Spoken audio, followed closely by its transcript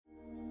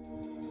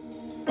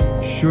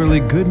Surely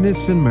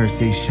goodness and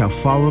mercy shall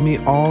follow me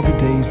all the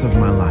days of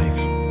my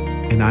life,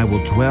 and I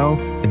will dwell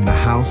in the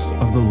house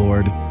of the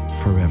Lord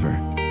forever.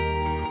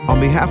 On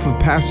behalf of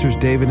Pastors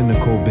David and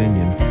Nicole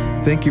Binion,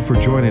 thank you for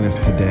joining us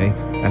today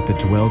at the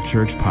Dwell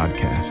Church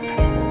Podcast.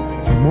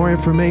 For more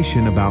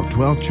information about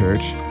Dwell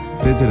Church,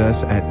 visit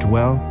us at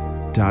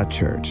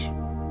dwell.church.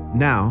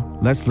 Now,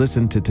 let's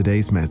listen to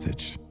today's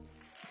message.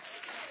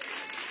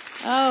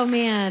 Oh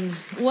man,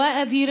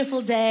 what a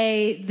beautiful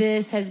day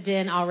this has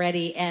been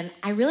already. And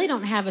I really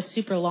don't have a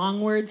super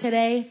long word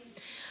today.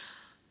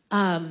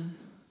 And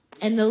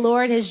the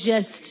Lord has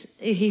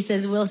he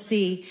says, we'll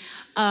see.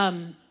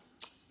 The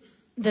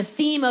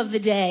theme of the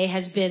day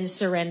has been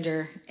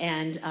surrender.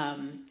 And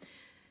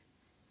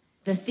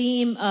the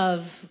theme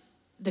of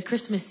the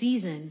Christmas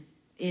season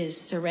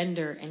is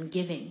surrender and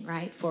giving,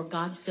 right? For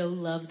God so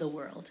loved the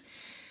world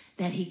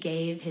that he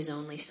gave his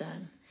only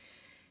son.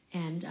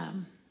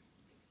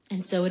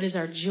 And so it is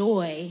our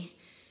joy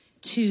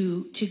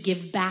to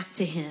give back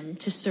to him,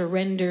 to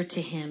surrender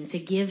to him, to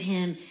give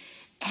him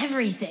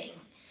everything.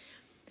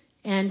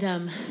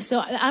 And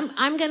so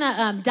I'm going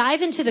to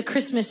dive into the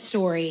Christmas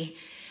story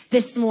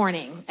this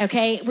morning,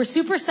 okay? We're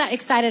super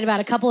excited about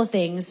a couple of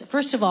things.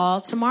 First of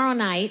all, tomorrow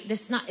night,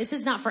 this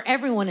is not for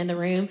everyone in the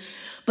room,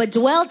 but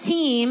Dwell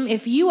Team,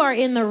 if you are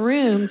in the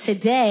room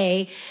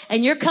today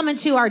and you're coming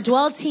to our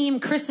Dwell Team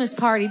Christmas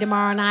party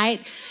tomorrow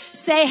night,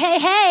 say,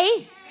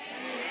 hey.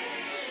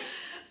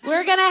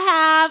 We're going to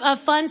have a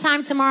fun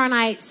time tomorrow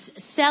night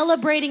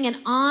celebrating and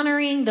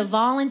honoring the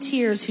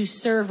volunteers who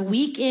serve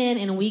week in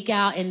and week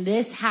out in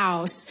this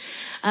house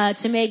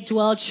to make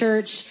Dwell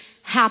Church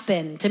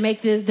happen, to make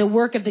the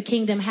work of the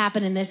kingdom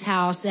happen in this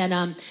house.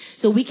 And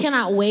so we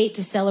cannot wait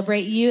to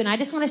celebrate you. And I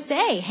just want to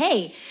say,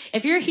 hey,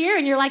 if you're here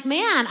and you're like,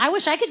 man, I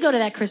wish I could go to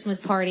that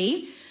Christmas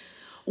party.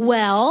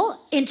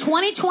 Well, in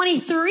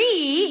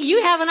 2023,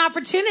 you have an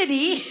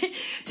opportunity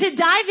to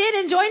dive in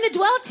and join the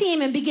Dwell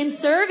Team and begin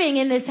serving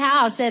in this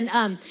house. And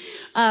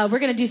we're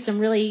going to do some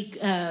really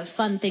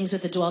fun things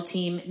with the Dwell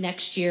Team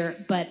next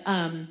year. But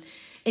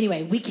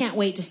anyway, we can't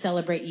wait to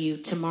celebrate you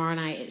tomorrow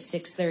night at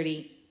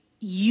 6:30.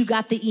 You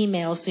got the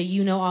email, so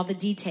you know all the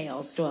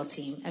details, Dwell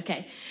Team.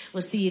 Okay,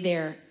 we'll see you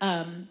there.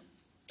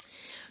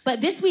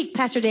 But this week,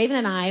 Pastor David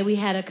and I, we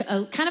had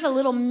a kind of a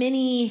little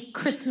mini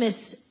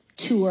Christmas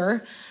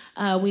tour.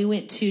 We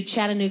went to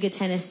Chattanooga,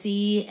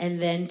 Tennessee,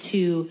 and then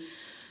to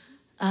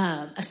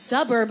a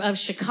suburb of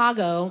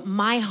Chicago,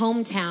 my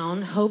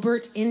hometown,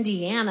 Hobart,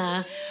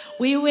 Indiana.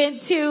 We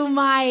went to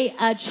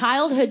my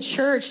childhood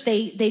church.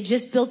 They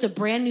just built a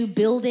brand new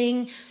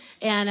building,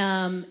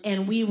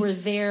 and we were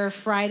there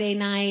Friday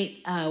night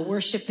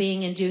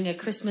worshiping and doing a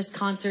Christmas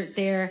concert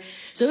there.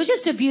 So it was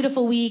just a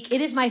beautiful week. It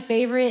is my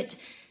favorite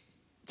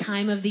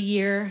time of the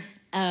year.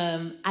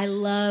 I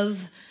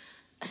love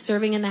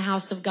serving in the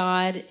house of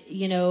God.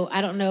 You know,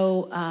 I don't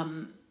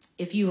know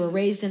if you were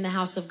raised in the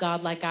house of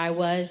God like I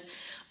was,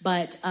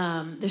 but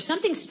there's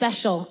something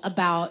special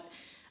about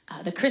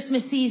the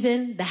Christmas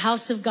season, the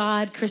house of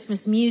God,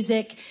 Christmas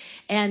music.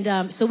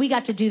 And so we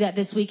got to do that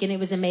this week, and it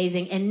was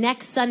amazing. And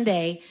next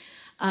Sunday,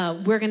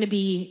 we're going to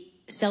be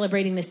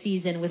celebrating the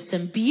season with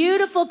some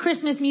beautiful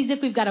Christmas music.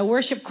 We've got a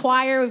worship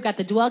choir. We've got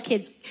the Dwell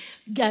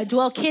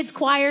Kids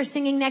choir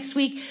singing next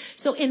week.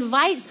 So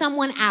invite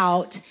someone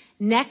out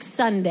next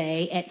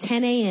Sunday at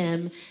 10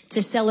 a.m.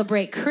 to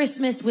celebrate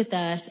Christmas with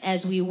us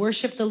as we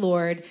worship the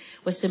Lord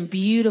with some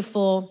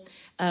beautiful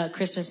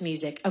Christmas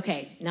music.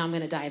 Okay, now I'm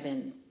going to dive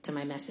into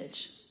my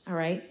message. All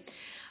right.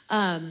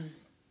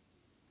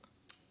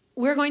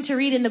 We're going to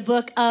read in the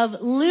book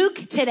of Luke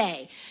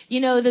today.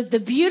 You know, the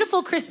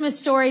beautiful Christmas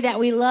story that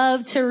we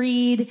love to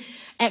read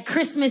at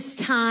Christmas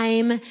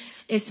time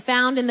is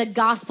found in the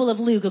Gospel of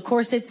Luke. Of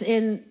course, it's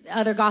in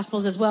other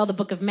Gospels as well, the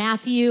book of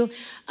Matthew.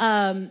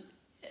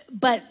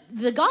 But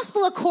the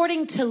Gospel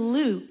according to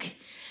Luke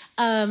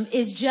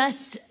is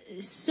just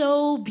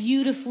so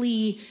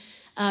beautifully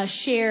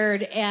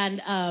shared.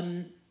 And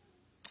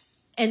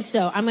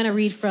so I'm going to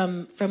read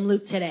from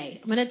Luke today.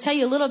 I'm going to tell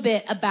you a little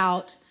bit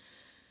about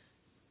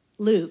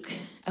Luke,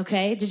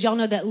 okay? Did y'all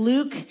know that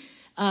Luke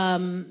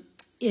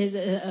is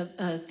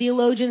a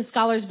theologian?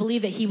 Scholars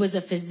believe that he was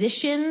a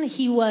physician.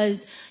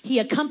 He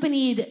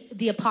accompanied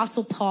the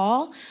Apostle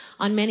Paul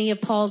on many of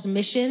Paul's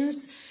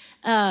missions.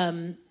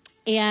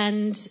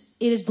 And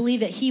it is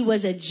believed that he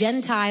was a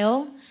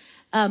Gentile.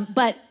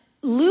 But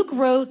Luke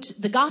wrote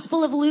the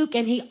Gospel of Luke,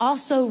 and he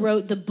also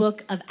wrote the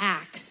book of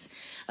Acts.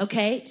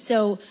 Okay,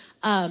 so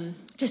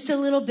just a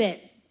little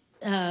bit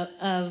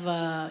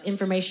of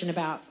information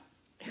about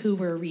who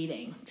we're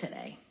reading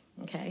today.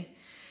 Okay,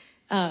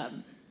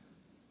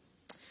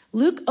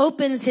 Luke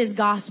opens his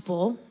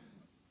gospel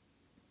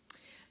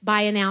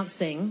by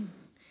announcing,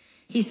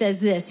 he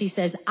says this, he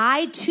says,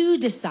 I too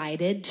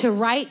decided to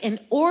write an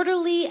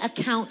orderly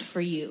account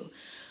for you,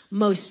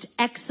 most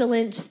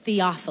excellent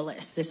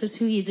Theophilus. This is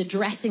who he's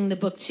addressing the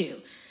book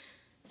to,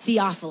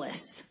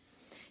 Theophilus.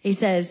 He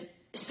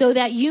says, so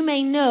that you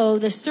may know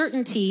the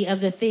certainty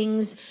of the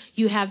things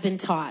you have been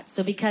taught.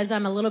 So because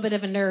I'm a little bit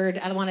of a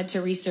nerd, I wanted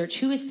to research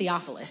who is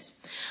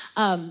Theophilus.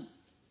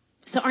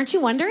 So aren't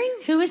you wondering,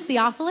 who is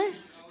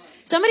Theophilus?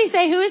 Somebody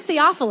say, who is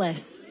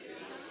Theophilus?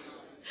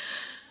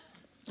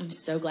 I'm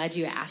so glad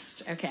you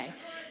asked. Okay.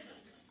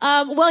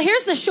 Well,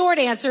 here's the short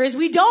answer is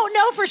we don't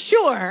know for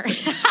sure.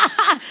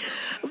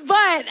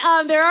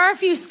 But there are a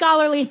few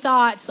scholarly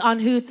thoughts on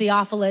who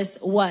Theophilus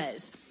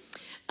was.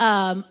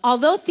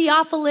 Although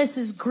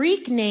Theophilus'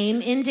 Greek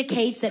name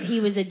indicates that he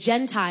was a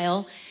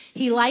Gentile,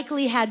 he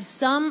likely had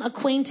some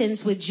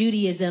acquaintance with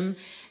Judaism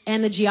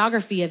and the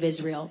geography of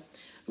Israel.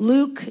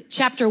 Luke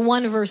chapter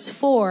 1 verse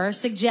 4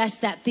 suggests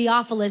that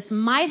Theophilus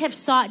might have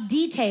sought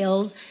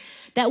details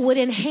that would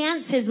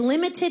enhance his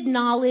limited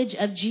knowledge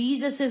of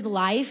Jesus'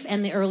 life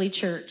and the early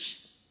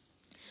church.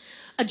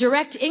 A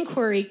direct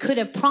inquiry could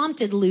have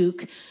prompted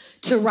Luke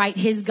to write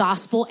his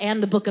gospel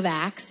and the book of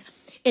Acts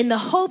in the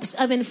hopes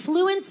of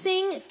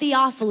influencing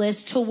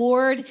Theophilus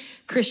toward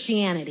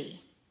Christianity.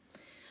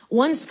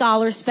 One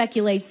scholar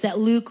speculates that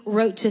Luke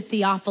wrote to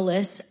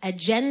Theophilus, a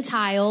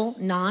Gentile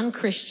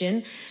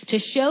non-Christian, to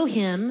show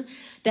him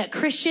that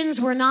Christians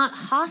were not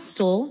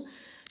hostile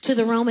to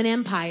the Roman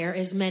Empire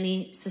as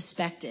many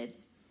suspected.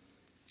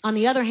 On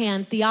the other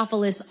hand,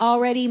 Theophilus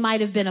already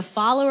might have been a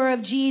follower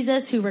of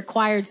Jesus who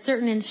required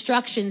certain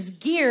instructions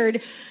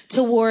geared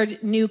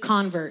toward new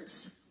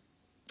converts.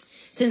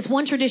 Since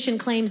one tradition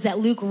claims that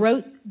Luke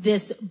wrote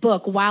this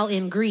book while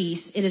in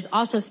Greece, it is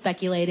also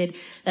speculated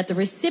that the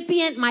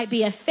recipient might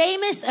be a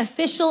famous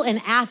official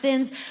in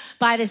Athens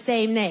by the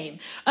same name.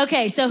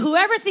 Okay, so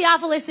whoever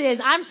Theophilus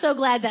is, I'm so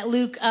glad that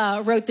Luke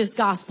wrote this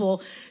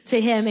gospel to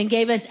him and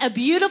gave us a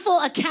beautiful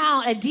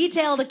account, a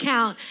detailed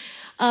account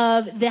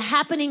of the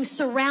happenings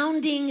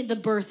surrounding the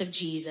birth of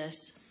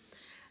Jesus.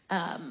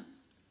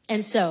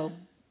 And so,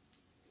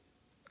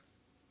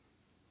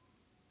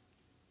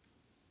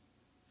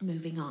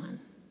 moving on.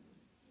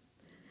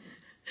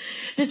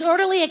 This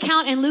orderly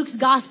account in Luke's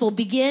gospel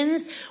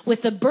begins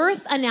with the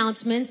birth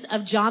announcements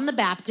of John the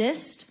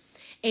Baptist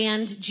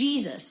and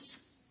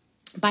Jesus.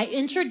 By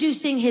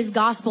introducing his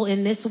gospel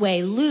in this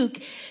way, Luke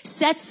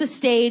sets the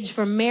stage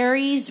for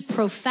Mary's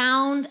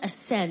profound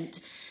ascent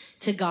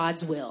to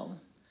God's will.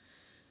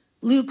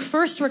 Luke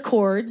first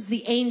records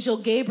the angel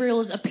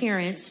Gabriel's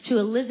appearance to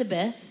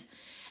Elizabeth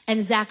and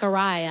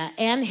Zechariah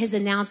and his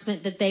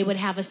announcement that they would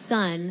have a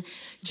son,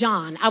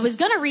 John. I was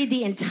going to read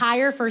the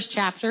entire first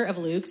chapter of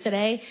Luke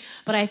today,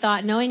 but I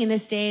thought, knowing in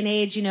this day and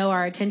age,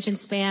 our attention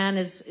span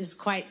is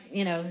quite,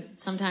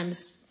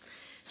 sometimes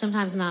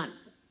not,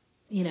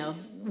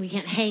 we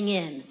can't hang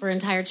in for an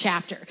entire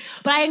chapter.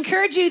 But I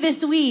encourage you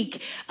this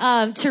week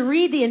to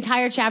read the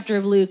entire chapter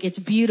of Luke. It's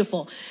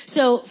beautiful.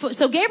 So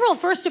Gabriel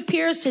first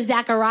appears to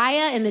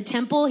Zechariah in the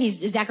temple.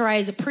 Zechariah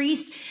is a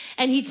priest,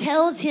 and he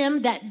tells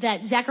him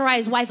that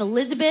Zechariah's wife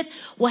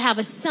Elizabeth will have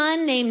a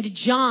son named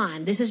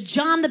John. This is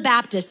John the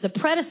Baptist, the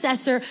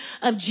predecessor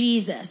of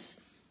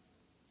Jesus.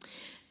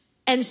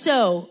 And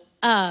so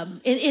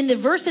in the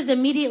verses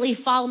immediately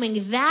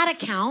following that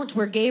account,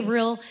 where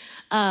Gabriel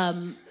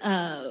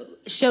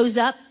shows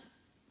up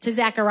to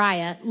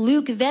Zechariah,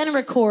 Luke then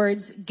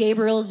records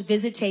Gabriel's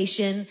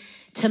visitation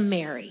to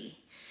Mary,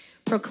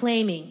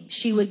 proclaiming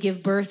she would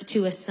give birth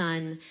to a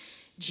son,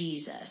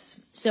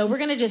 Jesus. So we're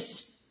going to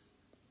just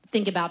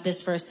think about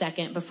this for a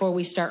second before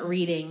we start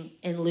reading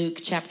in Luke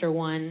chapter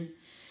 1,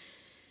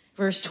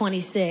 verse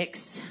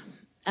 26.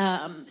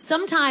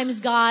 Sometimes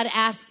God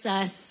asks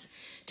us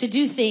to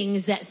do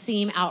things that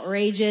seem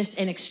outrageous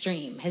and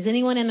extreme. Has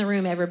anyone in the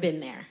room ever been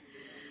there?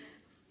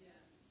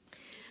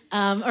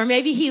 Or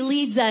maybe he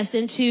leads us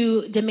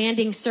into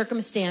demanding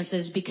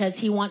circumstances because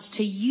he wants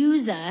to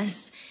use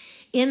us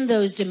in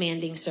those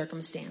demanding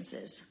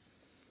circumstances.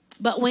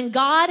 But when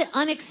God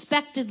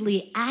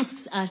unexpectedly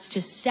asks us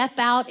to step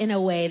out in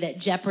a way that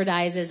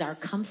jeopardizes our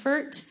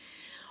comfort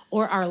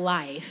or our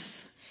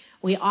life,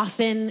 we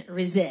often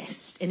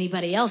resist.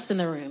 Anybody else in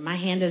the room? My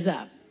hand is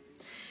up.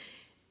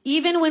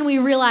 Even when we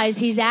realize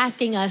he's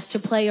asking us to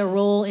play a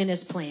role in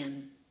his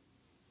plan.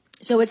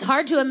 So it's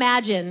hard to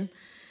imagine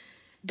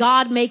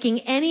God making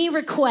any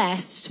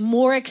request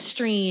more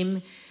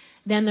extreme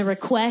than the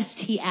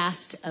request he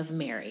asked of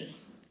Mary.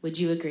 Would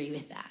you agree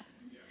with that?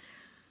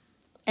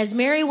 As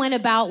Mary went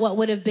about what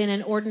would have been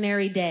an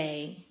ordinary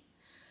day,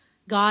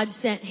 God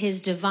sent his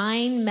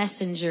divine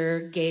messenger,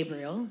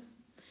 Gabriel,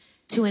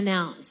 to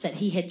announce that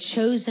he had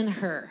chosen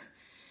her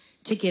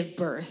to give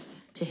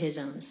birth to his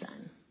own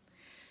son.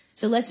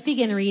 So let's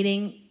begin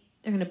reading.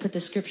 They're going to put the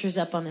scriptures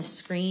up on the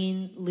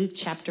screen. Luke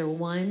chapter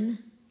 1.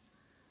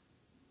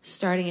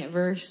 Starting at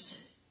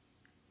verse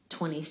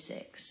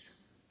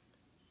 26.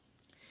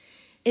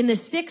 In the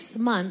 6th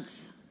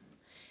month,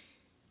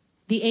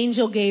 the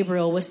angel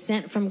Gabriel was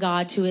sent from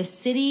God to a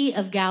city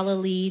of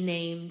Galilee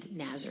named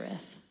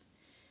Nazareth,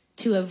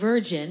 to a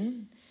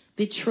virgin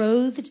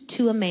betrothed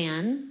to a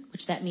man,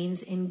 which that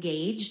means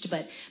engaged,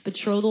 but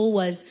betrothal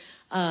was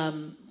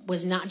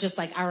not just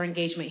like our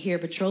engagement here.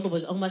 Betrothal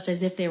was almost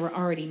as if they were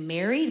already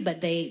married,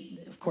 but they,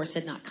 of course,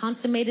 had not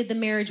consummated the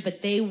marriage,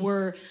 but they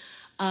were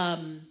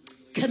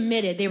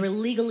committed. They were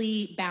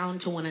legally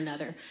bound to one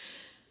another.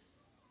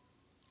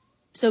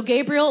 So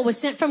Gabriel was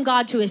sent from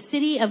God to a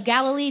city of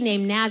Galilee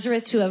named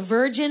Nazareth to a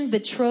virgin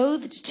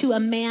betrothed to a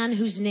man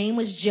whose name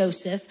was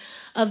Joseph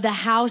of the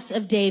house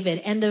of David.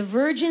 And the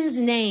virgin's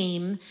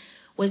name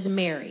was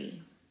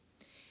Mary.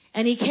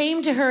 And he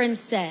came to her and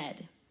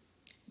said,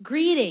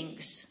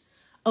 "Greetings,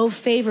 O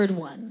favored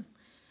one.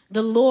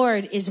 The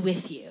Lord is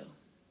with you."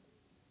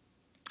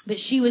 But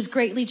she was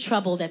greatly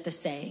troubled at the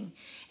saying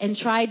and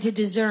tried to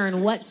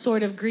discern what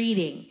sort of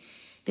greeting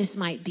this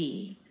might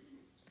be.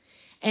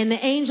 And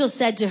the angel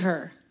said to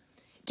her,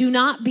 "Do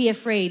not be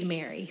afraid,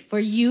 Mary, for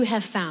you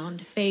have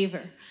found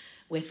favor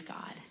with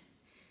God.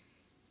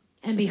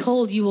 And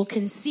behold, you will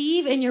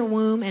conceive in your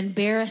womb and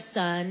bear a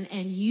son,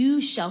 and you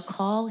shall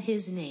call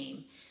his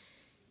name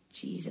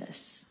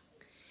Jesus.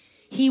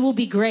 He will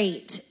be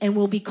great and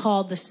will be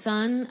called the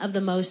Son of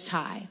the Most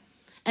High.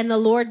 And the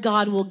Lord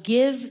God will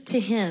give to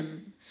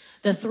him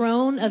the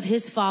throne of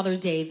his father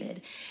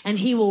David, and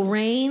he will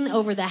reign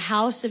over the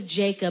house of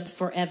Jacob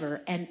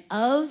forever, and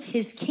of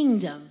his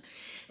kingdom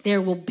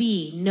there will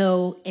be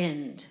no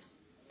end."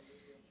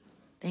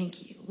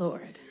 Thank you,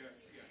 Lord.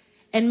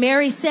 And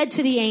Mary said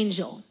to the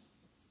angel,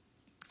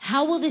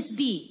 "How will this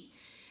be,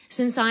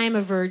 since I am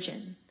a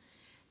virgin?"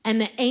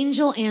 And the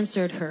angel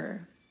answered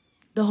her,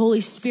 "The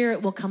Holy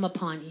Spirit will come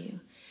upon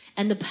you,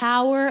 and the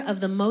power of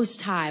the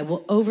Most High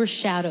will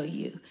overshadow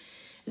you.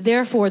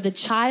 Therefore, the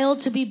child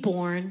to be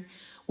born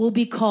will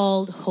be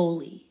called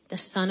Holy, the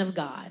Son of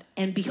God.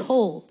 And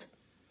behold,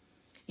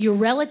 your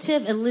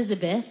relative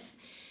Elizabeth,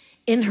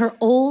 in her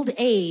old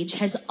age,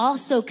 has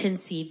also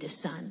conceived a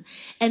son.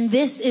 And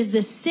this is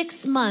the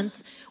 6th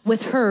month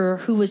with her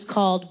who was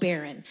called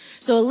barren."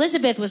 So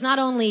Elizabeth was not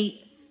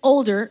only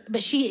older,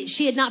 but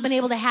she had not been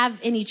able to have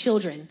any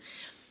children.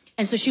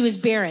 And so she was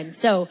barren.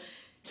 So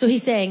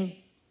he's saying,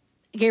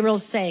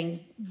 Gabriel's saying,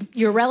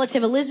 your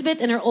relative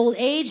Elizabeth in her old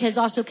age has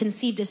also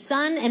conceived a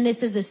son, and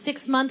this is the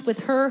 6th month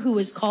with her who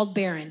is called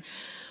barren.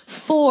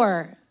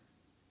 For,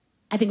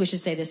 I think we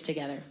should say this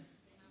together.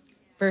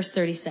 Verse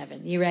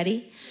 37. You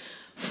ready?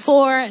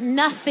 For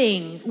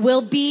nothing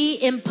will be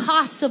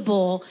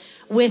impossible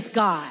with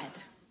God.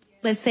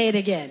 Let's say it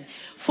again.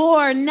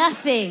 For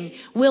nothing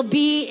will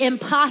be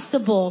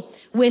impossible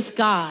with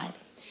God.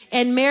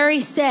 And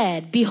Mary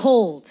said,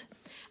 "Behold,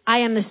 I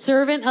am the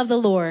servant of the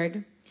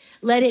Lord.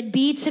 Let it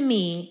be to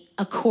me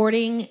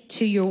according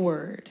to your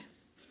word."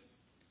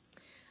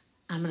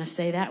 I'm going to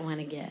say that one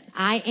again.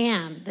 I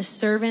am the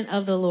servant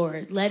of the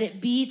Lord. Let it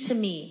be to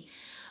me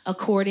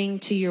according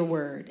to your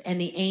word.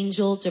 And the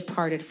angel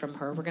departed from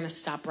her. We're going to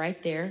stop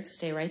right there.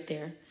 Stay right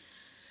there.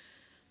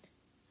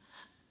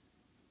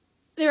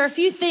 There are a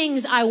few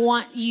things I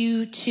want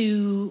you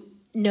to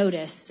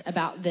notice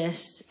about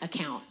this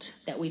account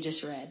that we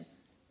just read.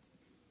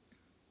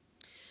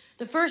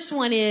 The first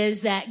one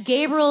is that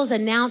Gabriel's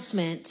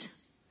announcement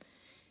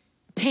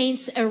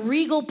paints a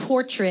regal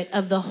portrait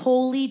of the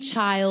holy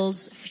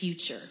child's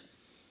future.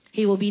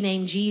 He will be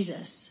named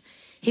Jesus.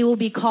 He will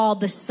be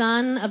called the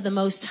Son of the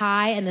Most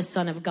High and the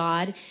Son of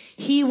God.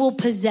 He will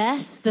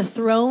possess the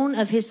throne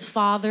of his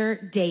father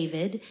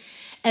David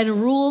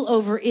and rule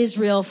over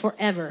Israel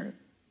forever.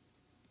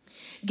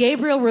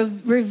 Gabriel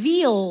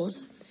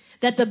reveals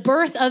that the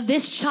birth of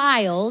this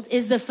child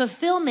is the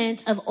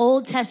fulfillment of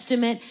Old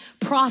Testament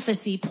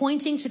prophecy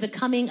pointing to the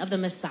coming of the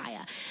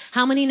Messiah.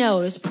 How many know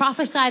it was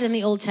prophesied in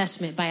the Old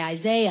Testament by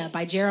Isaiah,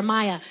 by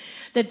Jeremiah,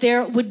 that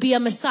there would be a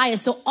Messiah?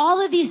 So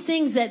all of these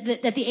things that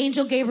the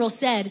angel Gabriel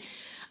said,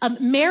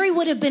 Mary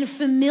would have been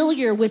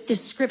familiar with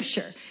this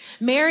scripture.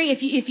 Mary,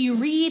 if you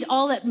read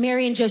all that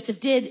Mary and Joseph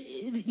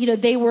did, you know,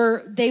 they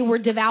were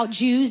devout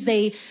Jews.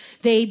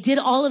 They did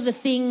all of the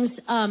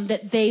things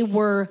that they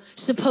were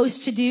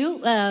supposed to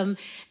do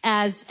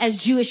as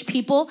Jewish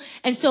people.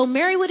 And so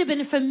Mary would have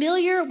been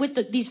familiar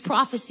with these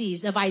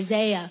prophecies of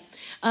Isaiah,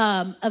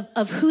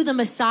 of who the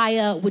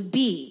Messiah would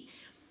be.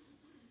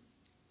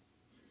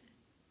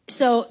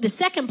 So the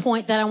second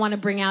point that I want to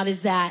bring out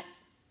is that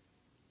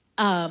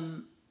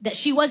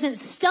she wasn't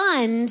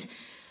stunned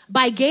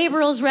by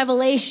Gabriel's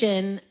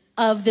revelation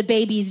of the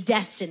baby's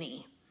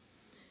destiny.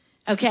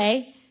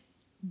 Okay?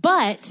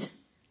 But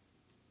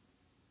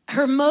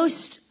her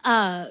most,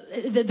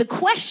 the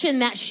question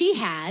that she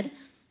had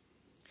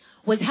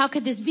was, how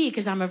could this be?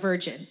 Because I'm a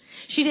virgin.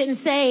 She didn't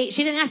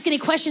ask any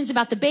questions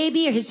about the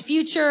baby or his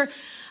future,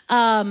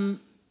 the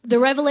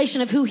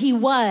revelation of who he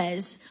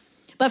was.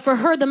 But for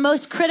her, the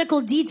most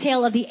critical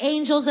detail of the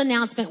angel's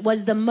announcement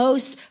was the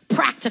most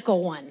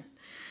practical one.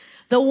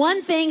 The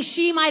one thing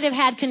she might have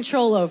had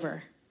control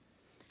over,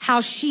 how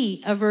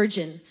she, a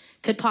virgin,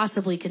 could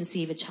possibly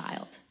conceive a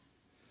child.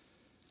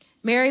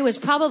 Mary was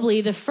probably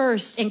the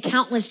first in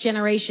countless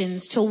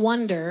generations to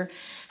wonder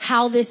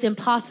how this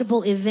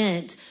impossible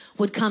event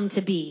would come to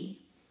be.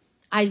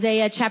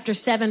 Isaiah chapter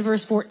 7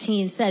 verse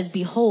 14 says,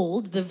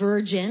 "Behold, the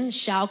virgin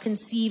shall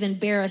conceive and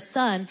bear a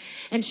son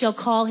and shall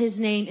call his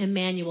name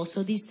Emmanuel."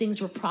 So these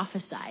things were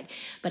prophesied.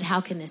 But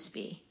how can this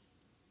be?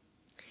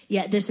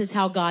 Yet this is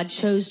how God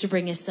chose to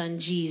bring his son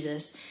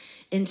Jesus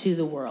into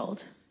the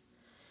world.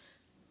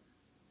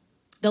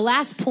 The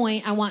last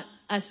point I want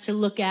us to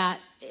look at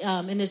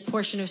in this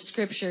portion of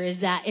scripture is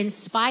that in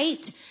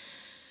spite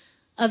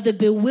of the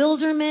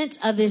bewilderment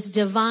of this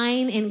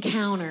divine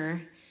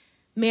encounter,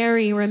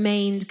 Mary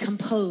remained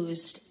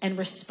composed and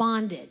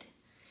responded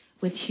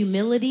with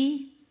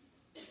humility,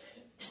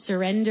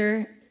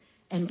 surrender,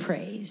 and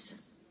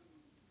praise.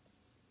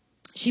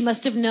 She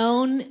must have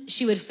known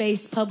she would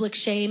face public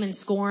shame and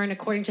scorn.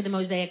 According to the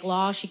Mosaic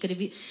law, she could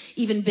have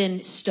even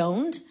been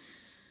stoned.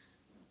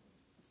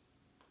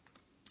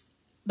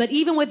 But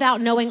even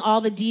without knowing all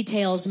the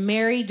details,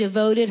 Mary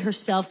devoted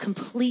herself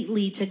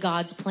completely to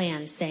God's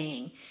plan,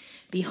 saying,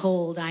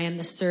 "Behold, I am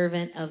the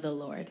servant of the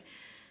Lord.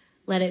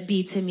 Let it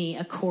be to me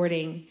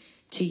according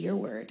to your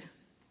word."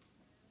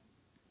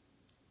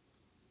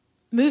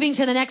 Moving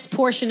to the next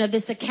portion of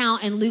this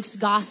account in Luke's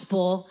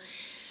gospel,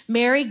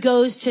 Mary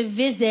goes to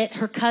visit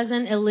her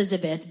cousin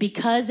Elizabeth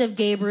because of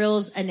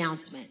Gabriel's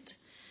announcement.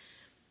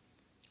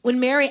 When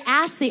Mary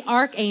asked the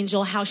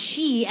archangel how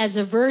she, as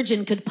a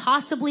virgin, could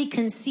possibly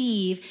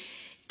conceive,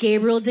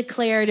 Gabriel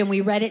declared, and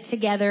we read it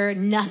together,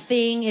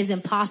 nothing is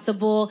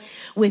impossible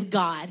with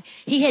God.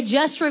 He had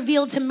just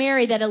revealed to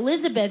Mary that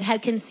Elizabeth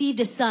had conceived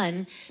a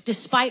son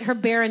despite her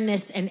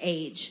barrenness and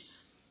age.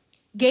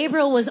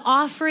 Gabriel was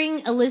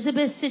offering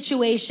Elizabeth's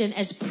situation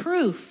as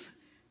proof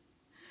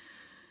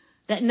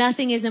that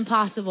nothing is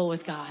impossible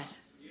with God.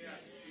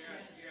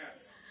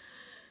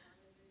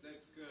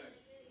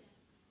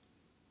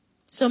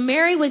 So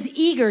Mary was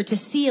eager to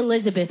see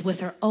Elizabeth with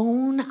her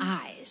own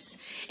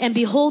eyes and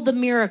behold the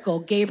miracle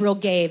Gabriel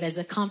gave as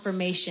a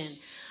confirmation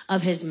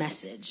of his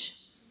message.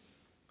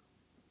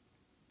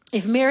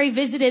 If Mary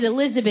visited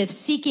Elizabeth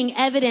seeking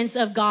evidence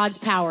of God's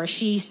power,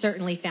 she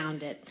certainly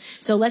found it.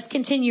 So let's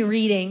continue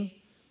reading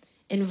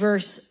in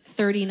verse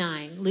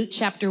 39, Luke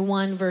chapter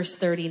 1, verse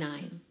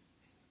 39.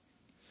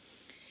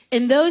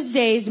 In those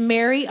days,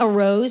 Mary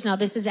arose. Now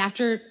this is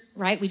after,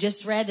 right? We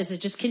just read, this is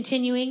just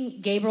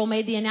continuing. Gabriel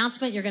made the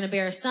announcement, you're going to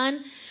bear a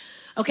son.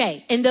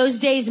 Okay. In those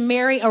days,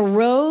 Mary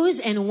arose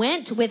and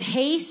went with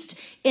haste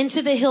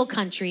into the hill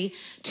country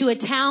to a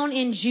town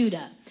in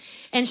Judah.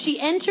 And she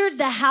entered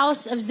the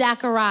house of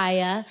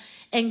Zechariah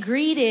and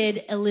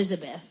greeted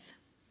Elizabeth.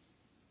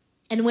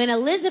 And when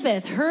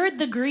Elizabeth heard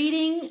the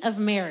greeting of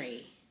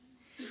Mary,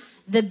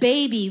 the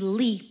baby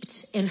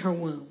leaped in her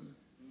womb.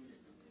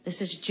 This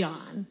is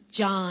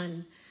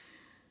John,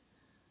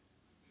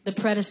 the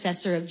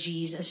predecessor of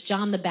Jesus,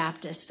 John the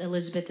Baptist,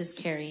 Elizabeth is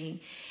carrying.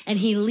 And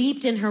he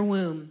leaped in her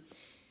womb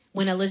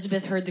when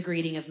Elizabeth heard the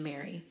greeting of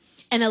Mary.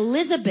 And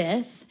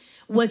Elizabeth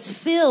was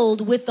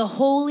filled with the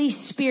Holy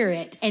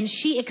Spirit, and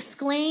she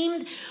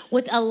exclaimed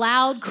with a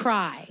loud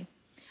cry,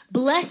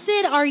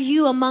 "Blessed are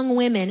you among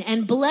women,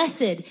 and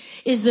blessed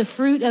is the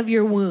fruit of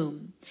your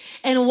womb.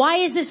 And why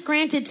is this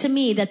granted to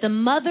me, that the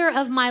mother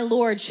of my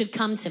Lord should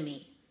come to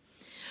me?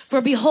 For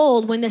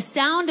behold, when the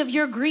sound of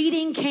your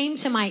greeting came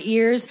to my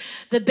ears,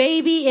 the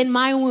baby in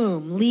my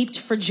womb leaped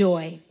for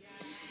joy.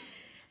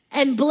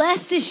 And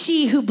blessed is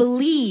she who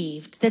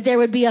believed that there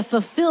would be a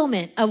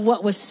fulfillment of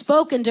what was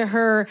spoken to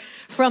her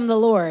from the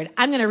Lord."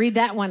 I'm going to read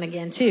that one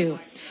again too.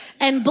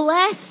 And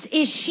blessed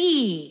is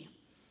she,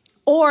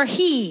 or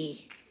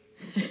he,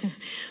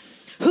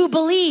 who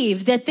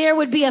believed that there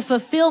would be a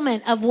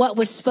fulfillment of what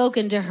was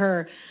spoken to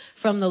her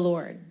from the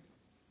Lord.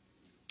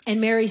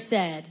 And Mary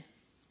said,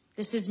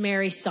 this is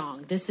Mary's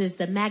song. This is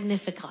the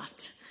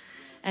Magnificat,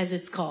 as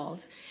it's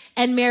called.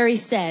 And Mary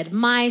said,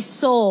 "My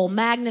soul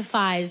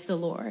magnifies the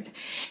Lord,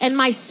 and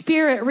my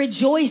spirit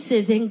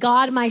rejoices in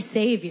God my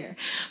Savior,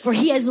 for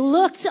he has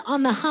looked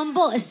on the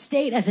humble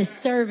estate of his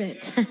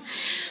servant.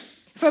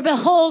 For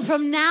behold,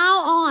 from now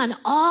on,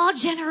 all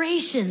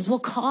generations will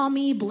call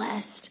me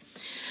blessed.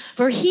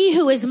 For he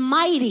who is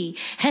mighty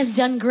has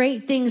done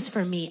great things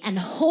for me, and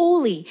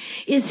holy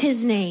is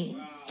his name.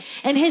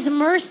 And his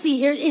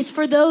mercy is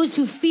for those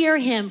who fear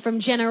him from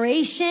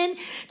generation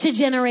to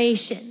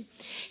generation.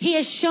 He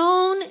has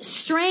shown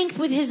strength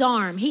with his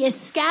arm. He has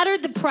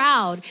scattered the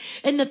proud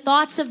in the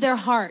thoughts of their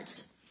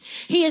hearts.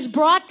 He has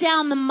brought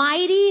down the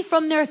mighty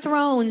from their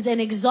thrones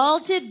and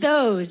exalted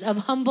those of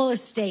humble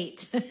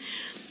estate.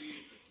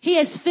 He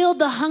has filled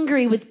the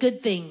hungry with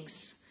good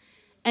things,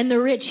 and the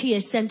rich he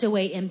has sent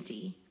away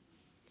empty.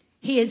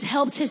 He has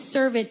helped his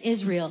servant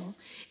Israel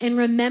in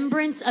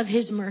remembrance of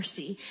his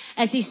mercy,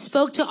 as he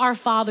spoke to our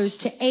fathers,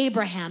 to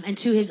Abraham, and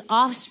to his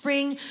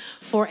offspring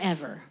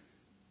forever."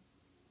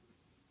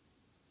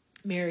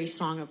 Mary's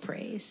song of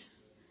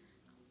praise.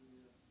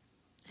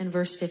 And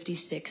verse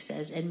 56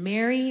 says, "And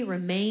Mary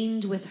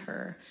remained with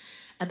her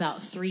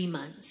about 3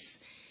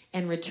 months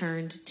and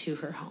returned to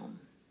her home."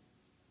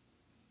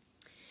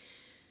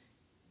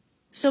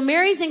 So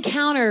Mary's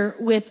encounter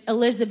with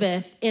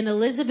Elizabeth in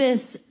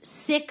Elizabeth's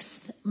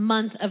 6th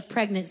month of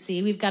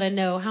pregnancy, we've got to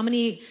know how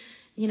many,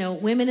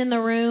 women in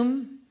the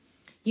room,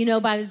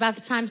 by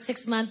the time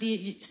 6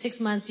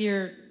 months,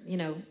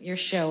 you're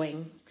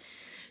showing.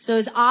 So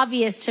it's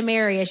obvious to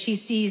Mary as she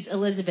sees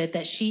Elizabeth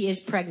that she is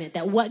pregnant,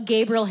 that what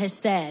Gabriel has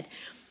said,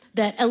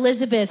 that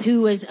Elizabeth,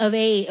 who was of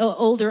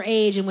older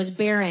age and was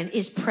barren,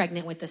 is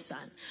pregnant with the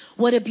son.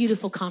 What a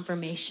beautiful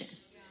confirmation.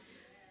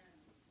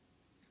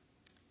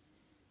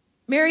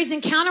 Mary's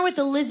encounter with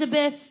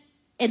Elizabeth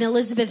and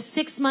Elizabeth's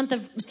sixth month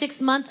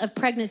of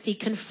pregnancy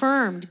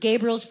confirmed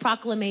Gabriel's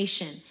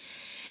proclamation.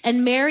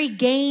 And Mary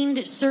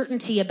gained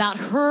certainty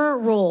about her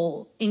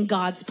role in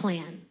God's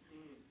plan.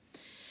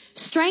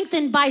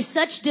 Strengthened by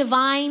such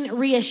divine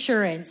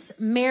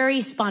reassurance, Mary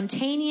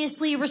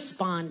spontaneously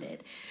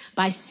responded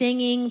by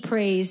singing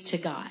praise to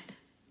God.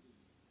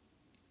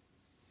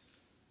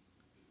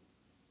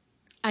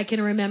 I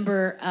can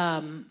remember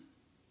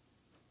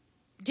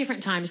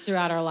different times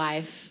throughout our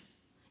life,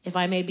 if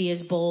I may be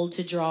as bold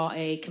to draw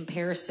a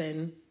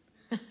comparison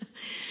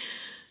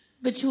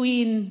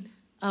between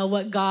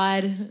what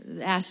God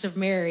asked of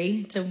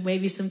Mary to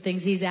maybe some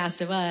things he's asked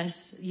of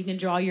us. You can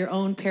draw your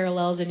own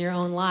parallels in your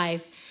own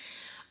life.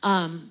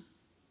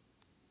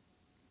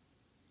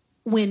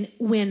 When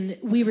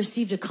we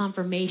received a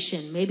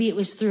confirmation, maybe it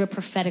was through a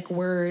prophetic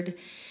word,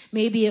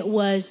 maybe it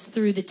was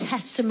through the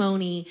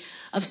testimony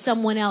of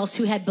someone else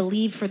who had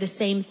believed for the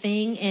same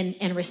thing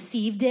and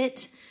received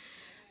it.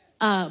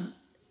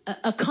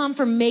 A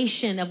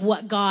confirmation of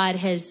what God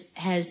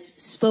has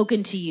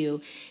spoken to you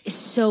is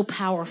so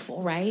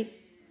powerful, right?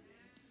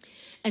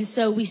 And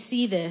so we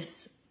see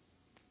this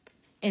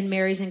in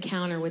Mary's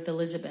encounter with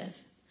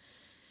Elizabeth.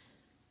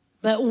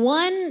 But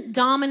one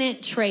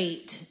dominant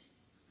trait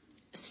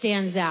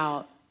stands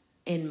out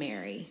in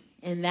Mary,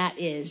 and that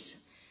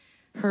is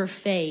her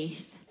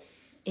faith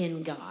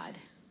in God.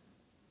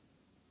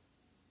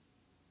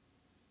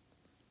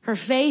 Her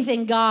faith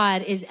in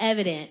God is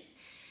evident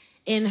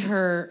in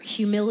her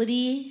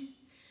humility,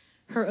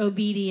 her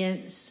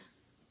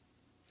obedience,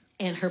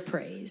 and her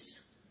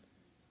praise.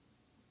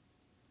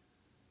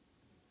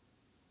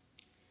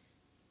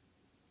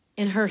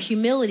 In her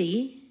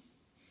humility,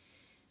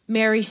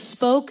 Mary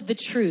spoke the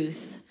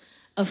truth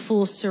of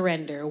full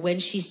surrender when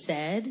she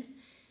said,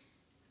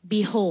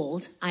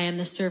 "Behold, I am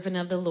the servant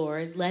of the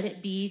Lord. Let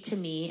it be to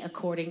me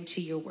according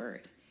to your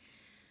word."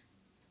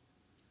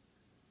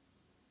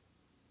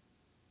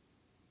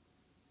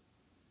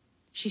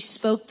 She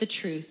spoke the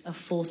truth of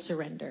full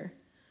surrender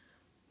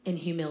in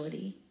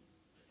humility.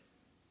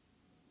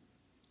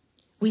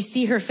 We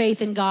see her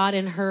faith in God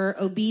and her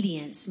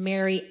obedience.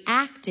 Mary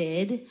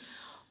acted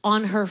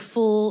on her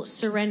full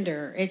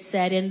surrender. It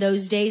said, in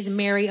those days,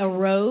 Mary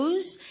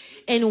arose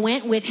and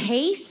went with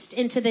haste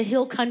into the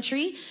hill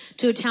country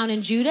to a town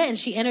in Judah, and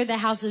she entered the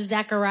house of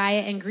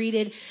Zechariah and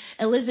greeted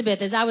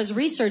Elizabeth. As I was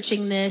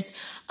researching this,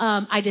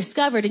 I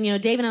discovered,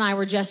 and David and I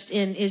were just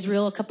in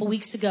Israel a couple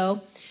weeks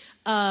ago,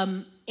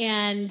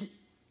 and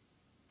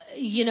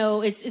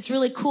it's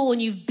really cool when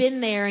you've been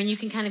there and you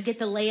can kind of get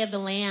the lay of the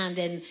land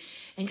and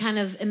kind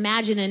of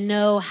imagine and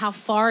know how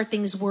far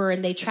things were,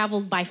 and they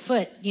traveled by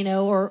foot,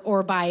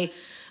 or by,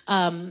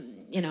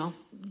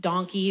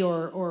 donkey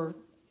or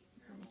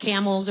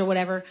camels or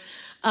whatever.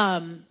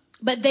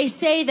 But they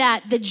say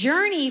that the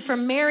journey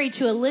from Mary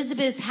to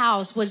Elizabeth's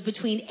house was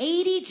between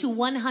 80 to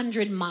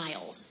 100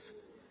 miles.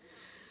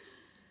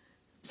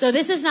 So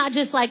this is not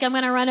just like I'm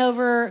going to run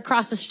over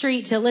across the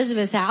street to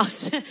Elizabeth's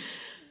house.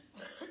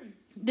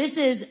 This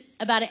is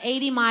about an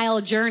 80-mile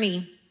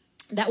journey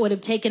that would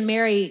have taken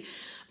Mary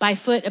by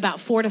foot about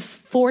 4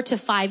 to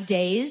 5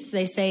 days.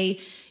 They say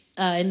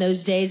in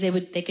those days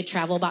they could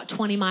travel about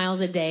 20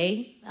 miles a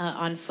day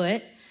on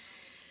foot.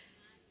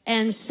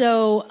 And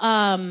so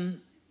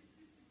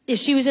if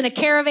she was in a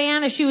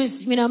caravan, if she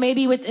was,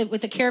 maybe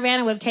with a caravan,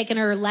 it would have taken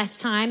her less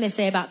time. They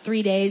say about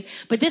 3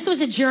 days. But this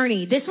was a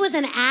journey. This was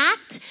an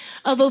act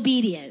of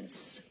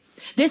obedience.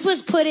 This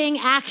was putting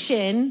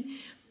action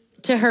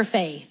to her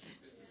faith.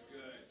 This is good.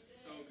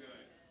 So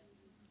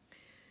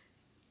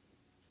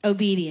good.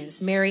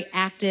 Obedience. Mary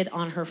acted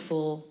on her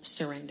full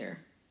surrender.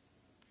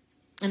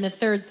 And the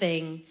third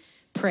thing,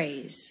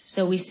 praise.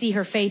 So we see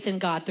her faith in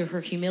God through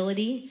her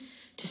humility,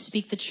 to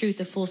speak the truth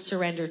of full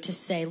surrender, to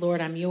say, Lord,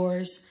 I'm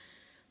yours.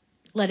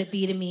 Let it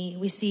be to me.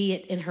 We see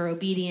it in her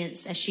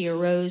obedience as she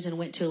arose and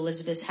went to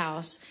Elizabeth's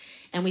house.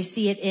 And we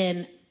see it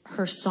in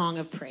her song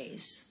of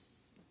praise.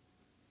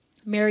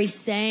 Mary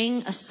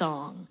sang a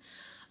song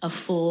of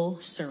full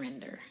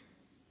surrender.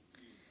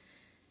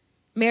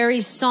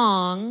 Mary's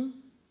song,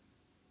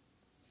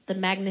 the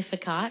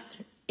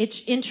Magnificat,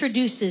 it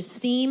introduces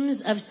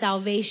themes of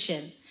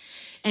salvation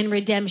and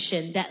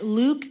redemption that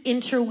Luke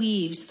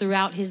interweaves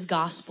throughout his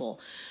gospel,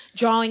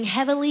 drawing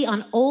heavily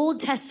on Old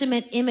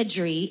Testament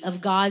imagery of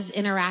God's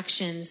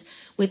interactions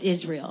with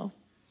Israel.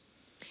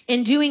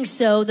 In doing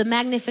so, the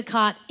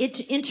Magnificat, it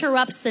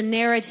interrupts the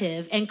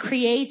narrative and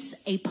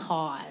creates a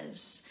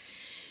pause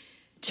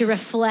to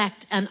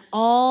reflect on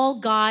all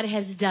God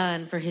has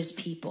done for his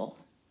people.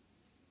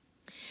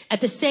 At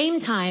the same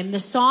time, the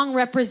song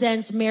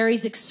represents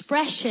Mary's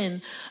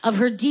expression of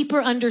her deeper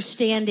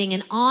understanding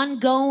and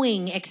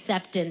ongoing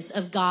acceptance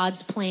of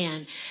God's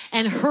plan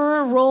and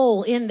her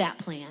role in that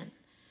plan.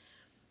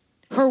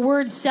 Her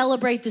words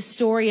celebrate the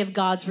story of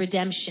God's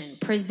redemption,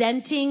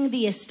 presenting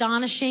the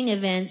astonishing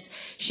events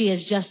she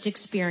has just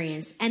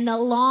experienced and the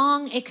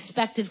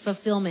long-expected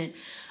fulfillment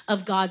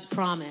of God's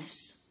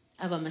promise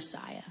of a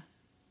Messiah.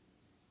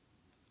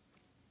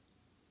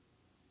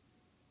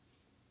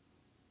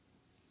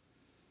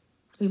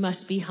 We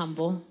must be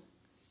humble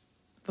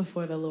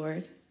before the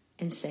Lord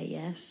and say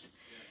yes.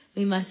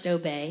 We must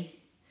obey.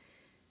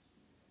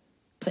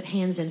 Put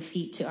hands and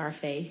feet to our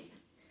faith.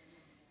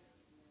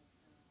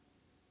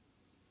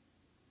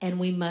 And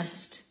we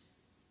must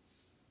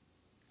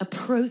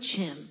approach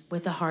him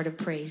with a heart of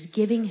praise,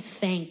 giving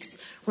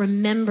thanks,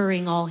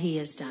 remembering all he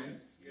has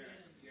done,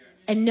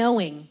 and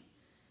knowing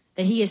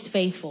that he is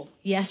faithful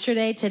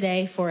yesterday,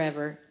 today,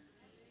 forever.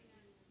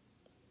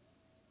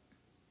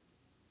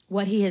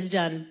 What he has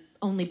done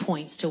only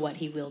points to what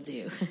he will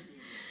do.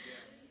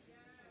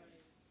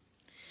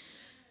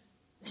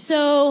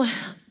 So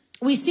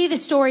we see the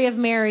story of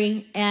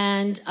Mary,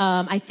 and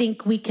I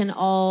think we can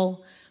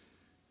all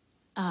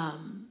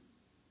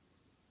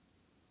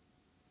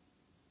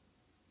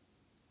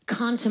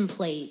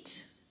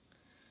contemplate,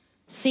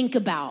 think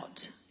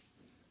about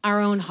our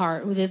own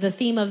heart. The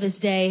theme of this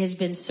day has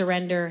been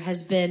surrender,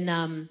 has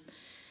been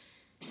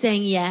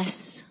saying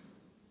yes.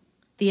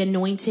 The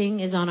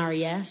anointing is on our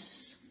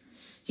yes.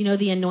 You know,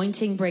 the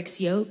anointing breaks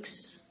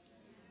yokes.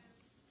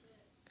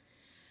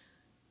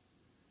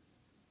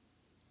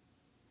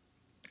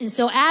 And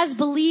so as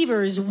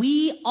believers,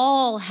 we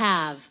all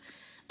have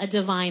a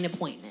divine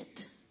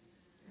appointment.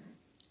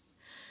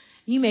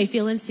 You may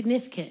feel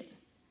insignificant,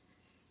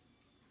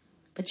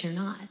 but you're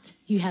not.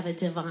 You have a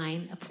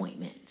divine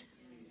appointment.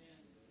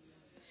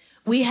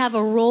 We have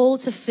a role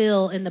to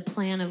fill in the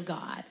plan of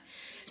God.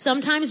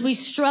 Sometimes we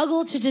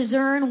struggle to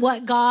discern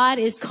what God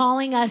is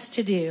calling us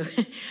to do,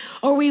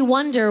 or we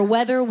wonder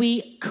whether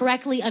we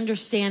correctly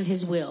understand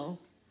his will.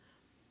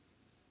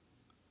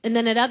 And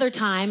then at other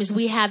times,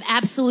 we have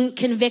absolute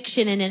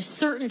conviction and a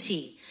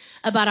certainty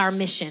about our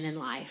mission in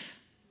life.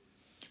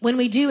 When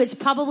we do, it's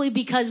probably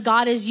because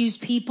God has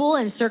used people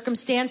and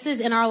circumstances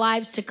in our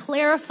lives to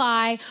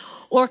clarify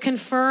or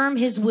confirm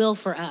his will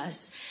for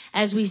us,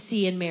 as we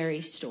see in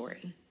Mary's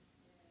story.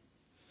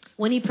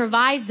 When he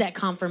provides that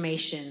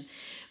confirmation,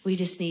 we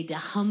just need to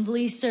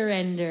humbly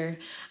surrender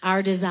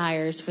our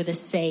desires for the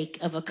sake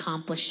of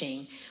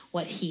accomplishing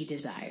what he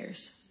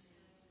desires.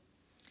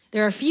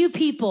 There are a few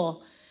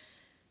people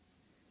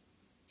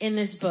in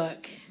this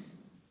book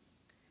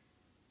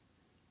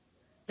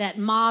that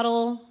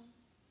model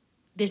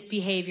this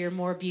behavior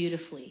more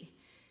beautifully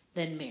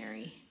than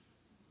Mary.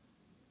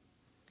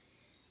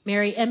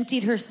 Mary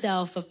emptied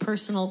herself of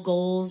personal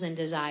goals and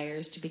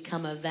desires to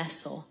become a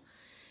vessel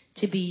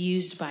to be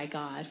used by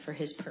God for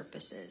his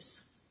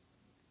purposes.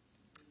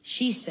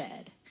 She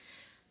said,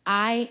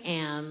 I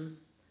am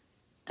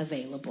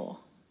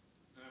available.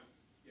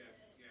 Yes.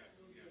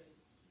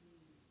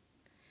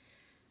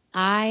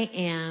 I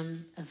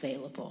am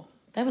available.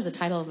 That was the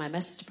title of my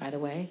message, by the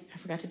way. I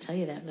forgot to tell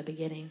you that in the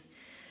beginning.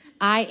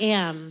 I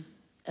am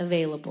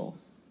available.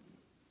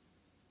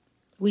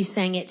 We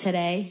sang it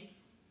today.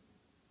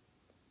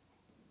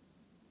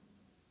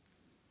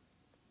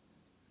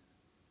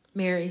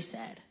 Mary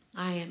said,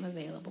 I am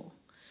available.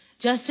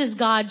 Just as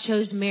God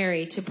chose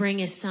Mary to bring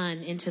his son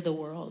into the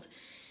world,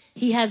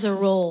 he has a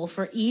role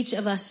for each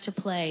of us to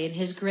play in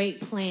his great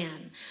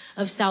plan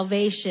of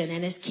salvation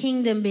and his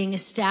kingdom being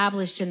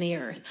established in the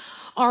earth.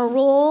 Our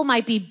role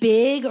might be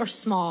big or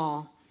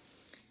small.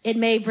 It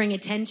may bring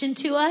attention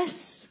to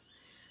us,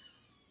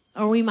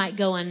 or we might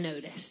go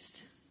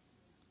unnoticed.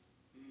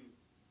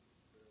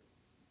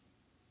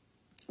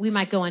 We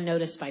might go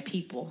unnoticed by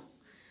people.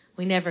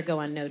 We never go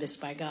unnoticed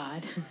by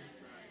God.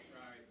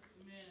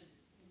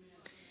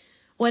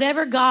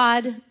 Whatever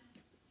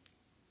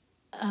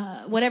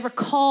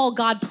call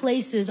God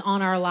places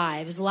on our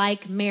lives,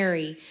 like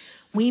Mary,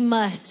 we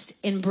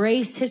must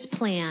embrace his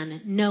plan,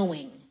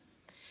 knowing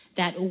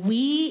that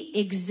we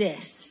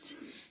exist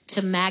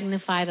to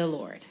magnify the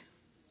Lord.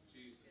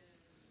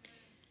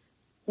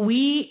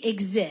 We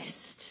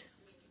exist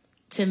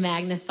to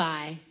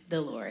magnify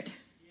the Lord.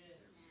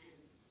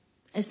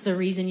 It's the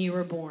reason you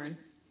were born.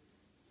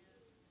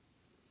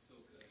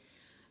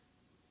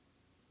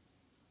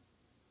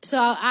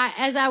 So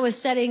as I was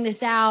setting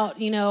this out,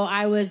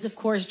 I was, of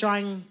course,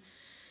 drawing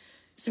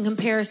some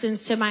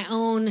comparisons to my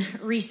own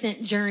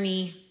recent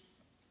journey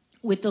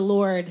with the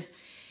Lord,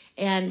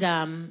 and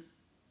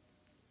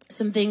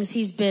some things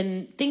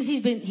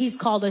he's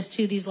called us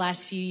to these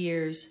last few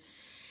years.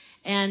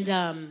 And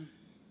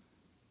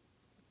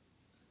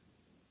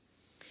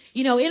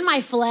in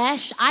my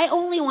flesh, I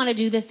only want to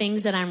do the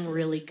things that I'm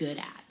really good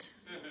at.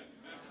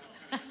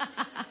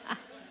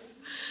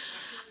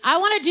 I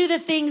want to do the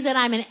things that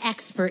I'm an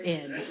expert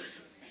in.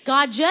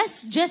 God,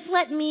 just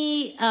let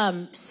me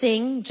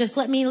sing. Just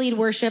let me lead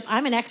worship.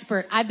 I'm an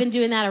expert. I've been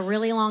doing that a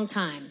really long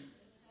time.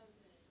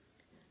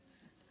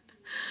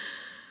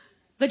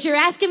 But you're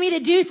asking me to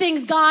do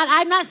things, God,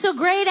 I'm not so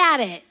great at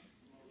it.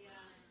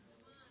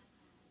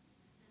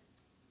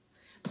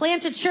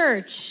 Plant a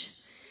church.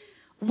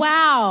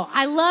 Wow,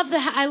 I love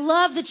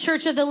the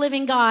Church of the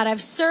Living God.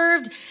 I've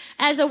served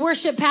as a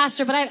worship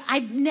pastor, but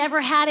I've never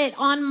had it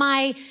on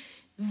my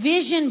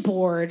vision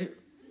board.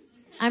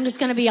 I'm just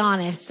going to be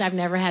honest. I've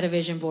never had a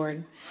vision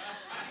board.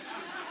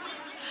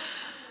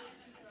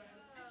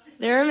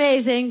 They're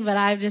amazing, but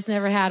I've just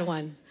never had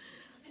one.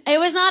 It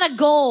was not a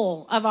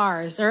goal of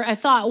ours, or I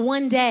thought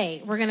one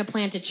day we're going to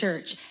plant a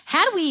church.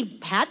 Had we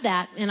had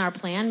that in our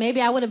plan,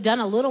 maybe I would have done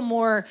a little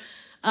more,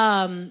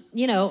 I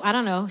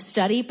don't know,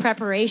 study,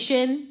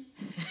 preparation.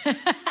 Go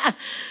to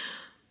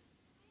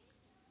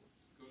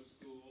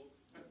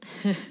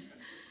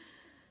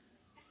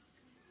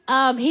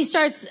school. He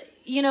starts,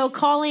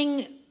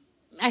 calling.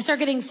 I start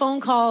getting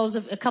phone calls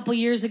a couple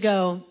years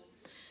ago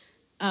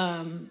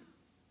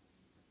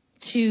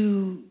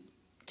to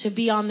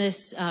be on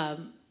this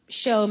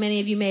show. Many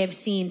of you may have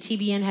seen.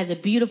 TBN has a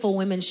beautiful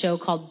women's show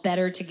called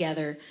Better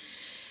Together.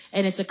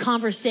 And it's a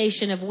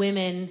conversation of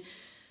women,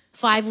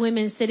 5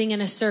 women sitting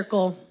in a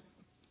circle.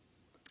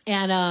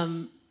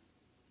 And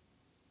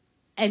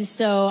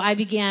so I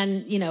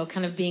began,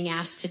 kind of being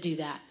asked to do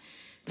that.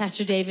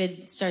 Pastor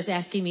David starts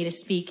asking me to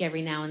speak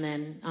every now and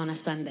then on a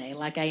Sunday,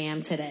 like I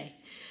am today.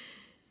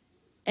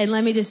 And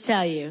let me just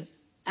tell you,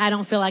 I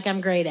don't feel like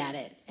I'm great at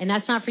it. And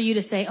that's not for you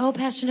to say, oh,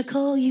 Pastor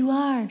Nicole, you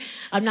are.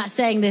 I'm not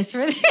saying this for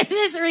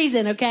this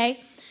reason,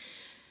 okay?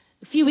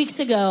 A few weeks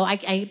ago,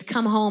 I'd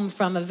come home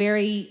from a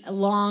very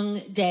long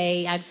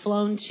day. I'd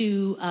flown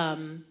to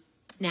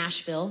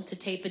Nashville to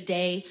tape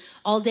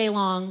all day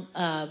long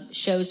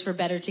shows for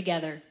Better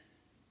Together.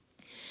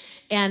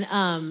 And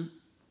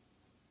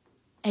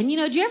do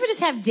you ever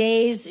just have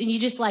days and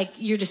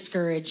you're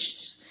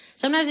discouraged?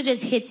 Sometimes it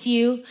just hits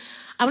you.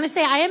 I want to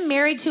say I am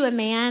married to a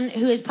man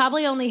who has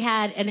probably only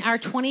had, in our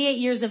 28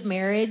 years of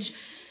marriage,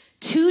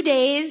 2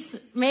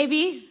 days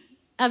maybe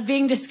of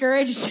being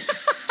discouraged.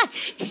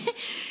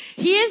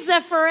 He is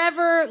the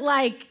forever,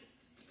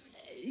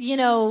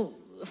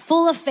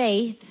 full of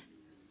faith,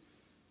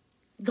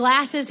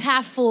 glasses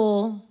half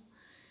full.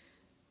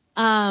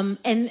 And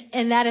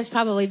that has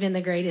probably been the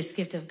greatest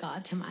gift of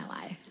God to my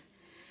life.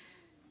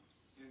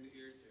 And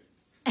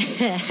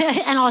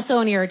irritant. And also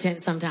an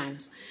irritant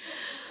sometimes.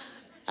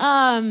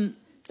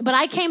 But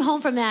I came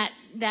home from that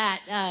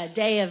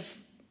day of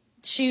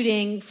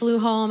shooting, flew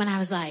home, and I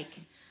was like,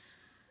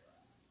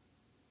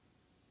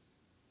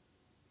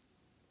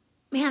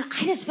 man,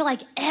 I just feel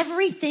like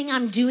everything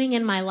I'm doing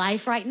in my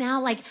life right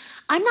now,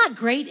 I'm not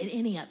great at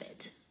any of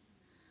it.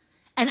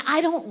 And I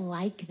don't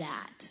like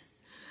that.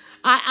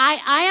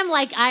 I am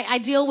I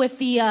deal with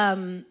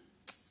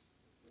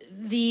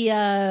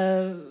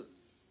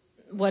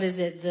what is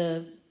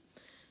it?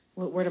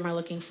 What word am I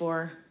looking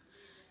for?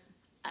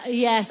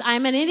 Yes,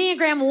 I'm an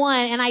Enneagram 1,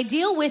 and I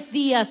deal with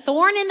the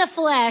thorn in the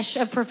flesh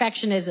of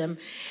perfectionism.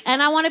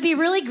 And I want to be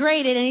really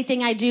great at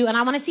anything I do, and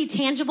I want to see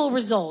tangible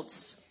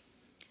results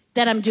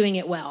that I'm doing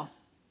it well.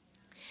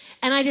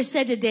 And I just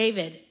said to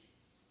David,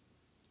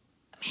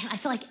 man, I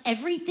feel like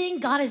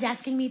everything God is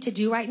asking me to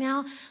do right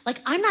now,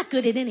 I'm not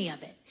good at any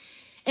of it.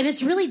 And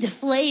it's really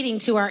deflating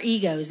to our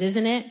egos,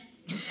 isn't it?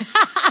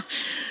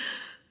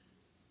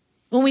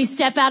 When we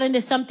step out into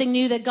something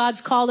new that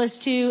God's called us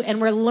to and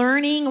we're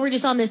learning, we're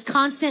just on this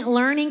constant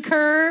learning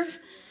curve.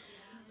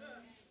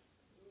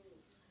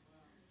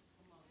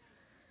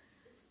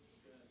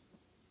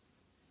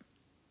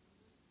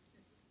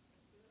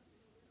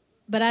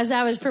 But as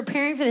I was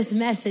preparing for this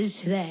message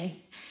today,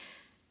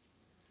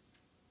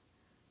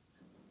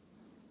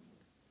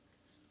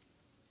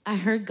 I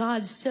heard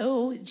God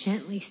so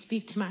gently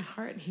speak to my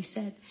heart, and he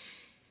said,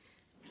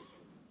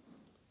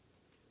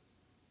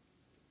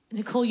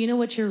 Nicole, you know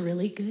what you're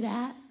really good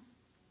at?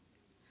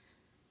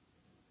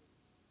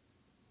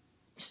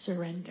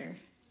 Surrender.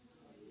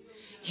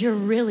 You're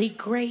really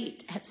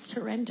great at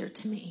surrender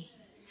to me.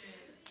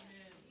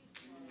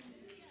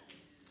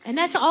 And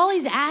that's all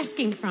he's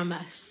asking from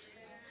us.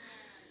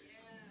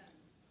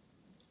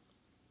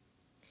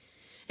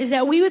 Is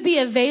that we would be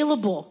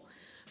available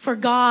for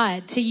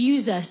God to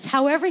use us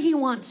however he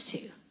wants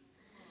to.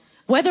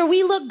 Whether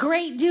we look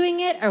great doing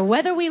it or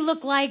whether we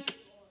look like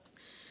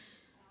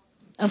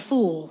a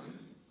fool.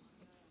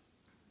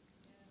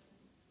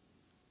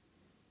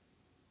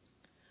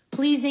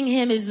 Pleasing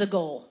him is the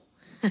goal.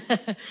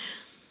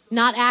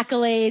 Not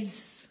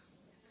accolades,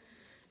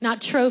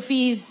 not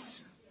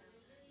trophies.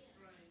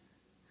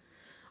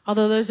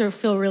 Although those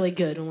feel really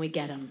good when we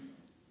get them.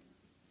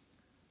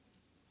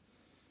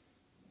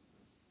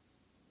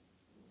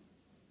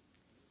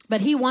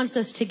 But he wants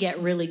us to get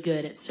really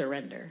good at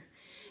surrender.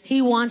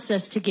 He wants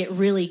us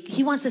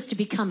to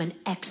become an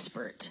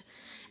expert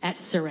at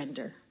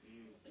surrender.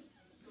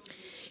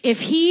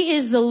 If he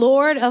is the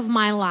Lord of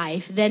my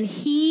life, then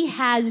he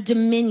has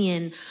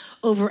dominion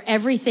over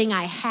everything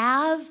I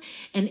have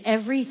and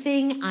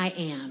everything I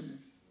am.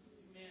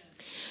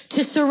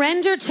 To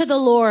surrender to the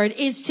Lord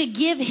is to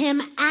give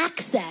him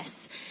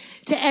access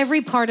to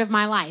every part of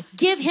my life.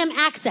 Give him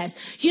access.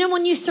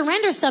 When you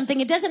surrender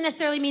something, it doesn't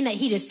necessarily mean that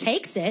he just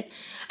takes it.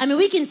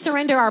 We can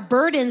surrender our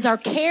burdens, our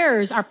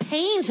cares, our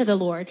pain to the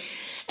Lord.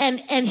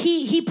 And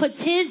he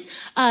puts his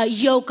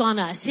yoke on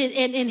us,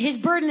 and his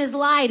burden is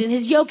light and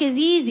his yoke is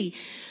easy.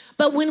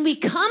 But when we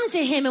come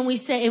to him and we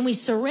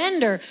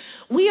surrender,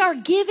 we are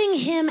giving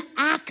him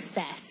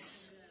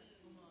access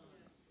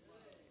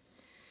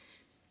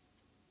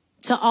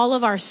to all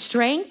of our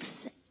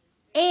strengths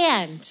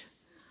and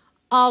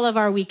all of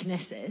our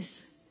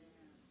weaknesses.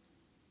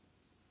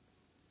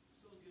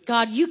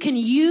 God, you can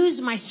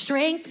use my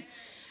strength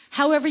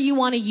however you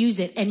want to use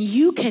it. And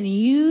you can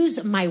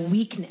use my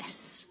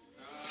weakness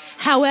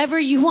however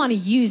you want to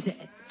use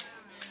it.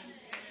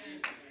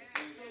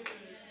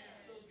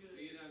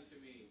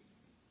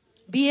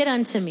 Be it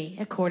unto me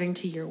according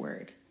to your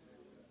word.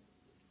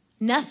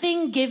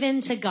 Nothing given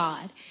to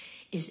God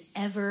is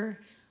ever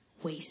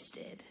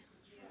wasted.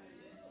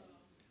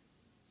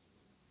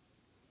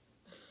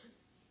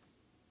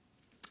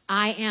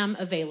 I am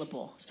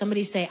available.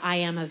 Somebody say, I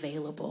am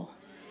available.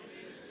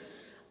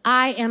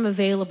 I am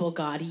available,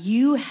 God.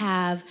 You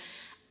have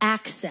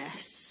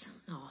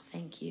access. Oh,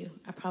 thank you.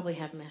 I probably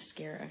have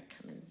mascara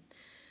coming.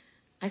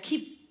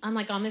 I'm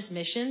like on this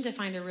mission to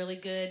find a really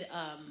good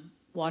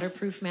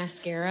waterproof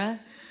mascara.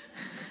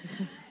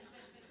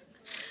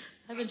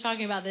 I've been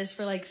talking about this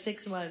for like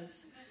 6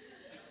 months.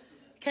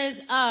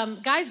 Because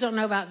guys don't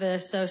know about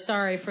this, so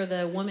sorry for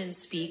the woman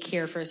speak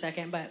here for a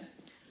second, but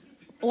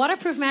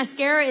waterproof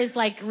mascara is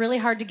like really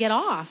hard to get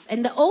off.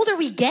 And the older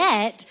we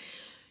get,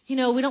 we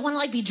don't want to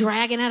like be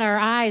dragging at our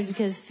eyes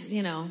because,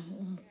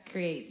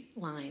 create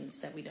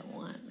lines that we don't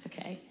want.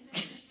 Okay.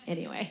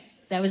 Anyway,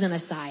 that was an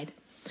aside.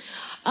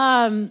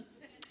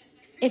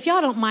 If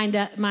y'all don't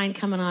mind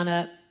coming on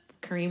up,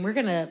 Kareem,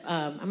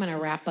 I'm going to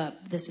wrap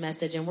up this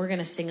message and we're going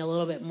to sing a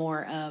little bit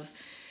more of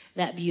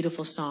that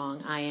beautiful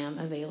song, I Am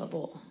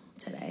Available,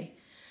 today.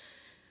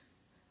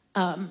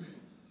 I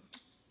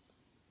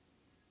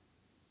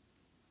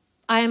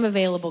am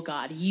available,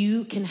 God.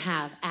 You can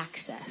have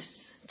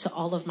access to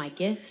all of my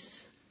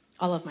gifts,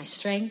 all of my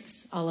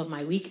strengths, all of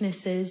my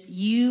weaknesses.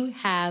 You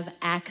have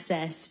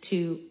access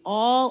to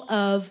all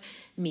of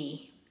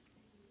me.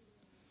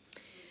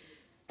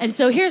 And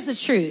so here's the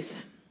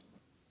truth.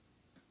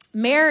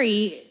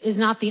 Mary is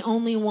not the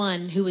only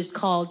one who is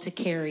called to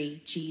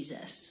carry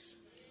Jesus.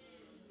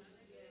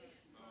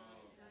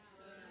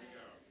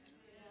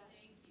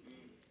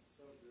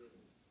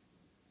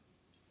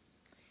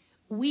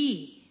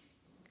 We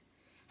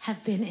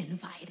have been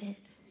invited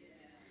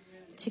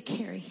to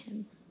carry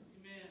him.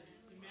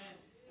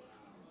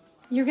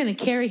 You're going to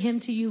carry him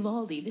to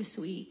Uvalde this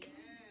week.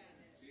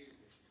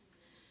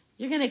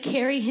 You're going to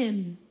carry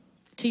him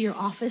to your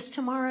office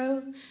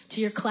tomorrow,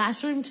 to your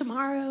classroom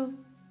tomorrow.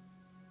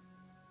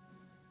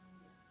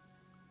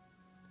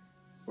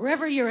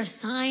 Wherever you're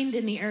assigned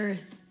in the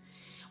earth,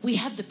 we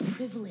have the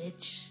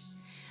privilege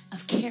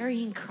of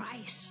carrying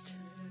Christ.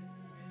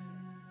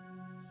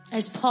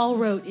 As Paul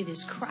wrote, it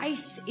is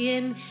Christ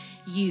in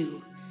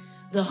you,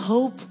 the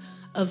hope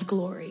of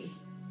glory.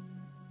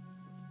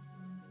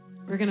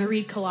 We're going to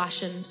read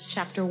Colossians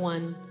chapter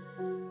 1.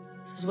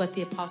 This is what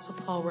the Apostle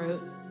Paul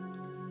wrote.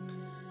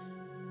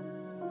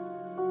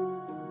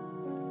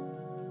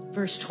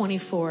 Verse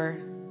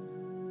 24.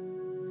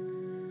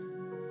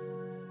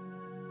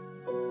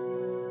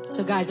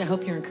 So guys, I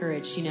hope you're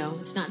encouraged.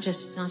 It's not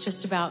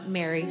just about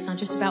Mary. It's not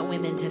just about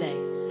women today.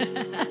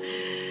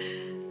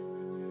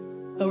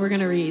 But we're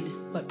going to read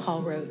what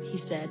Paul wrote. He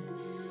said,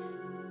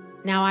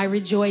 now I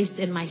rejoice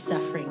in my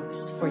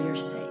sufferings for your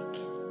sake,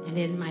 and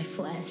in my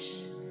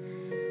flesh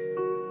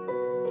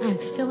I'm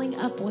filling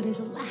up what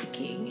is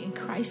lacking in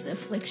Christ's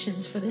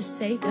afflictions for the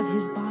sake of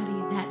his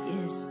body, that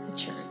is the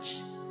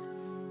church,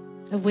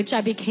 of which I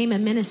became a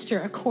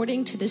minister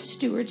according to the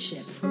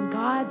stewardship from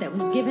God that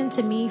was given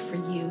to me for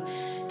you,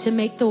 to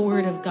make the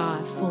word of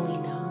God fully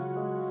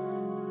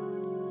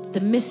known.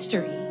 The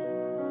mystery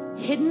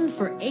hidden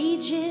for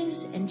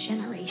ages and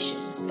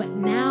generations, but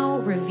now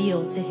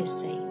revealed to his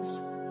saints.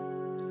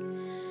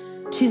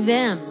 To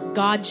them,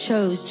 God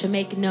chose to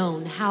make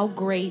known how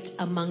great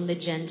among the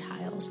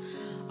Gentiles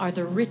are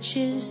the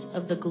riches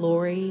of the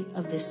glory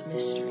of this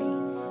mystery,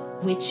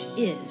 which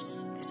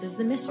is, this is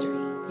the mystery.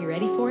 You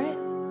ready for it?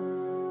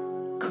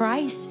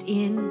 Christ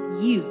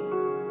in you,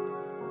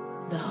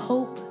 the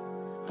hope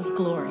of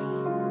glory.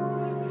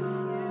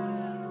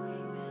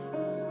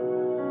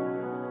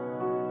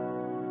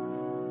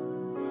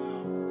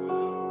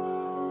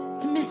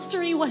 The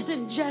mystery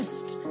wasn't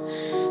just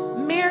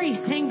Mary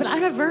saying, but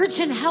I'm a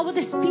virgin, how will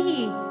this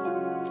be?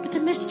 But the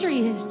mystery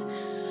is,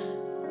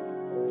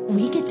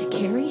 we get to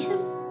carry him.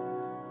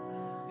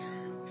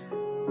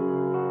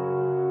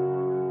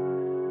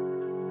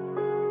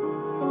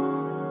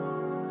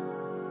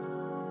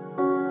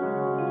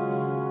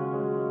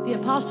 The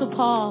Apostle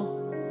Paul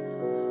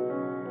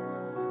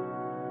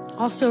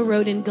also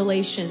wrote in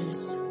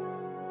Galatians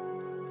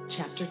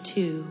chapter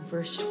 2,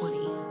 verse 20.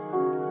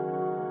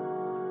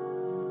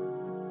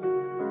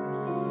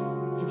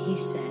 And he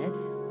said,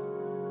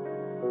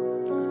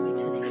 wait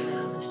till they get it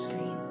on the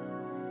screen.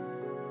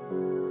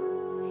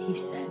 He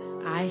said,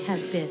 I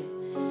have been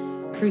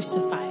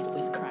crucified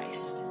with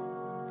Christ.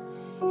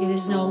 It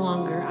is no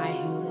longer I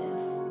who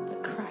live,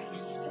 but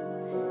Christ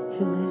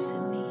who lives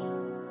in me.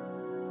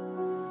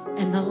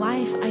 And the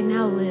life I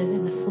now live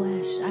in the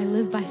flesh, I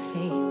live by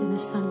faith in the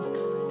Son of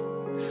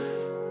God,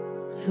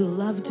 who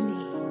loved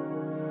me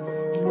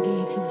and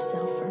gave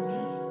himself for me.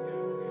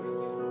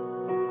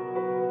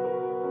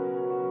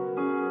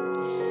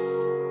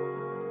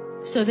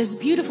 So this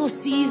beautiful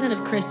season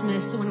of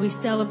Christmas, when we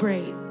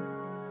celebrate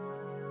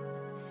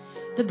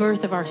the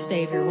birth of our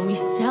Savior, when we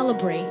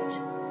celebrate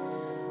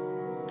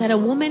that a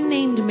woman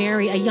named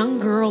Mary, a young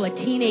girl, a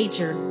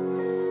teenager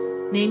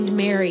named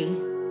Mary,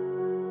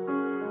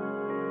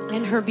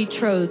 and her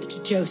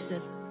betrothed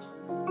Joseph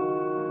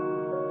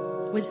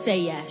would say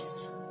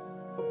yes.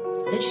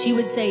 That she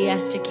would say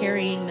yes to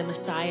carrying the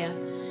Messiah.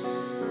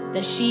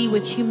 That she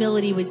with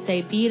humility would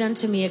say, be it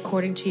unto me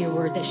according to your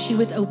word. That she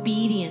with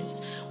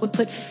obedience would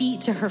put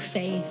feet to her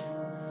faith.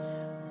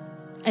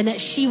 And that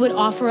she would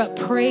offer up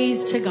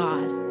praise to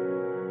God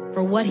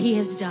for what he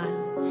has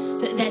done.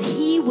 That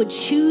he would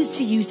choose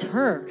to use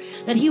her.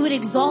 That he would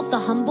exalt the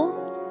humble.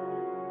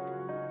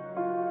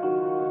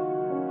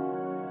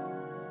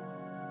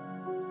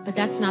 But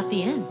that's not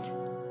the end.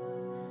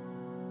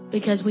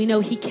 Because we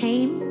know he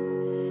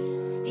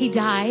came, he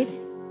died,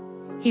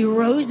 he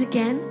rose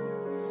again,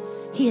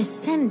 he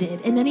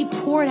ascended, and then he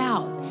poured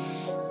out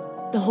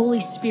the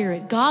Holy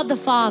Spirit. God the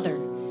Father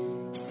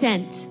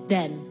sent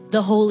then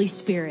the Holy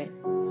Spirit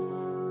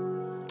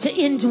to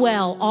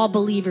indwell all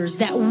believers,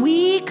 that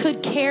we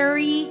could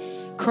carry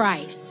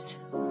Christ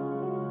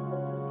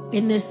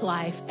in this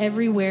life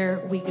everywhere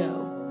we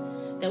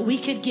go. That we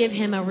could give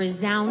him a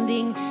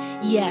resounding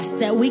yes.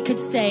 That we could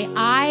say,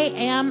 I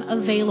am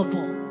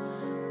available.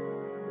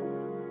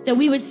 That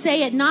we would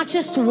say it not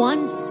just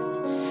once.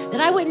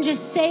 That I wouldn't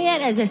just say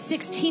it as a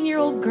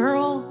 16-year-old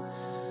girl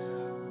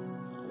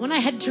when I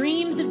had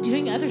dreams of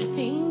doing other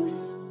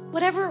things.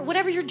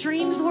 Whatever your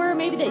dreams were,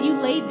 maybe that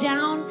you laid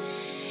down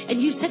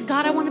and you said,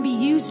 God, I want to be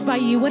used by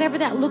you. Whatever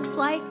that looks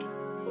like.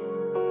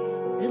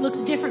 It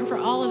looks different for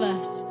all of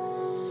us.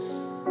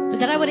 But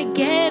that I would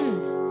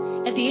again,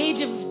 at the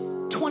age of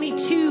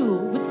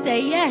 22, would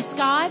say, yes,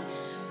 God,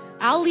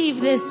 I'll leave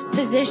this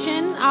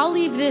position. I'll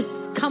leave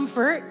this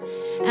comfort.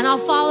 And I'll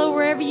follow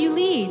wherever you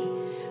lead.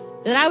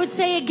 That I would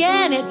say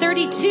again at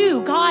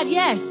 32, God,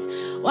 yes,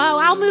 well,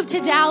 I'll move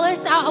to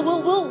Dallas.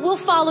 We'll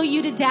follow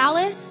you to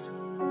Dallas.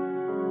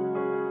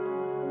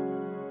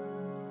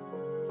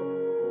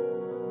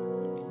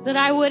 That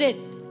I would at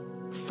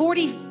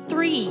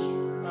 43,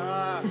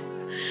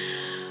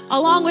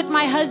 along with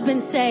my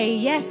husband, say,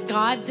 yes,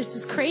 God, this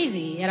is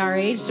crazy at our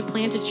age to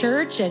plant a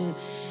church,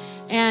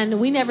 and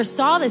we never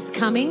saw this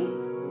coming,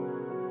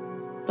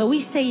 but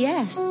we say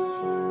yes.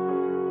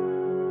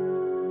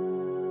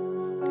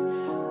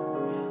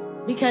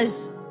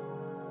 Because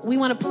we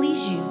want to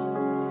please you.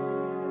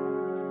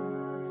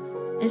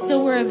 And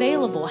so we're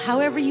available.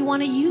 However you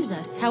want to use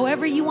us.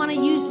 However you want to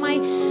use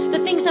the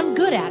things I'm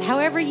good at.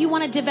 However you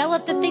want to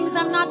develop the things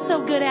I'm not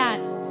so good at.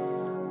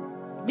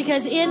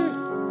 Because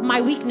in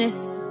my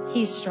weakness,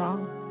 he's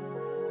strong.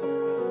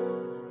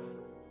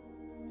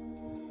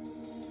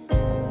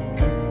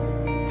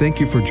 Thank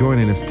you for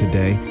joining us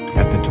today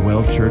at the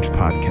Dwell Church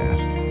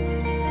podcast.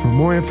 For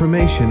more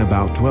information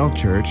about Dwell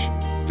Church,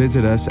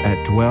 visit us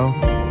at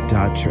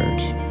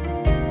dwell.church.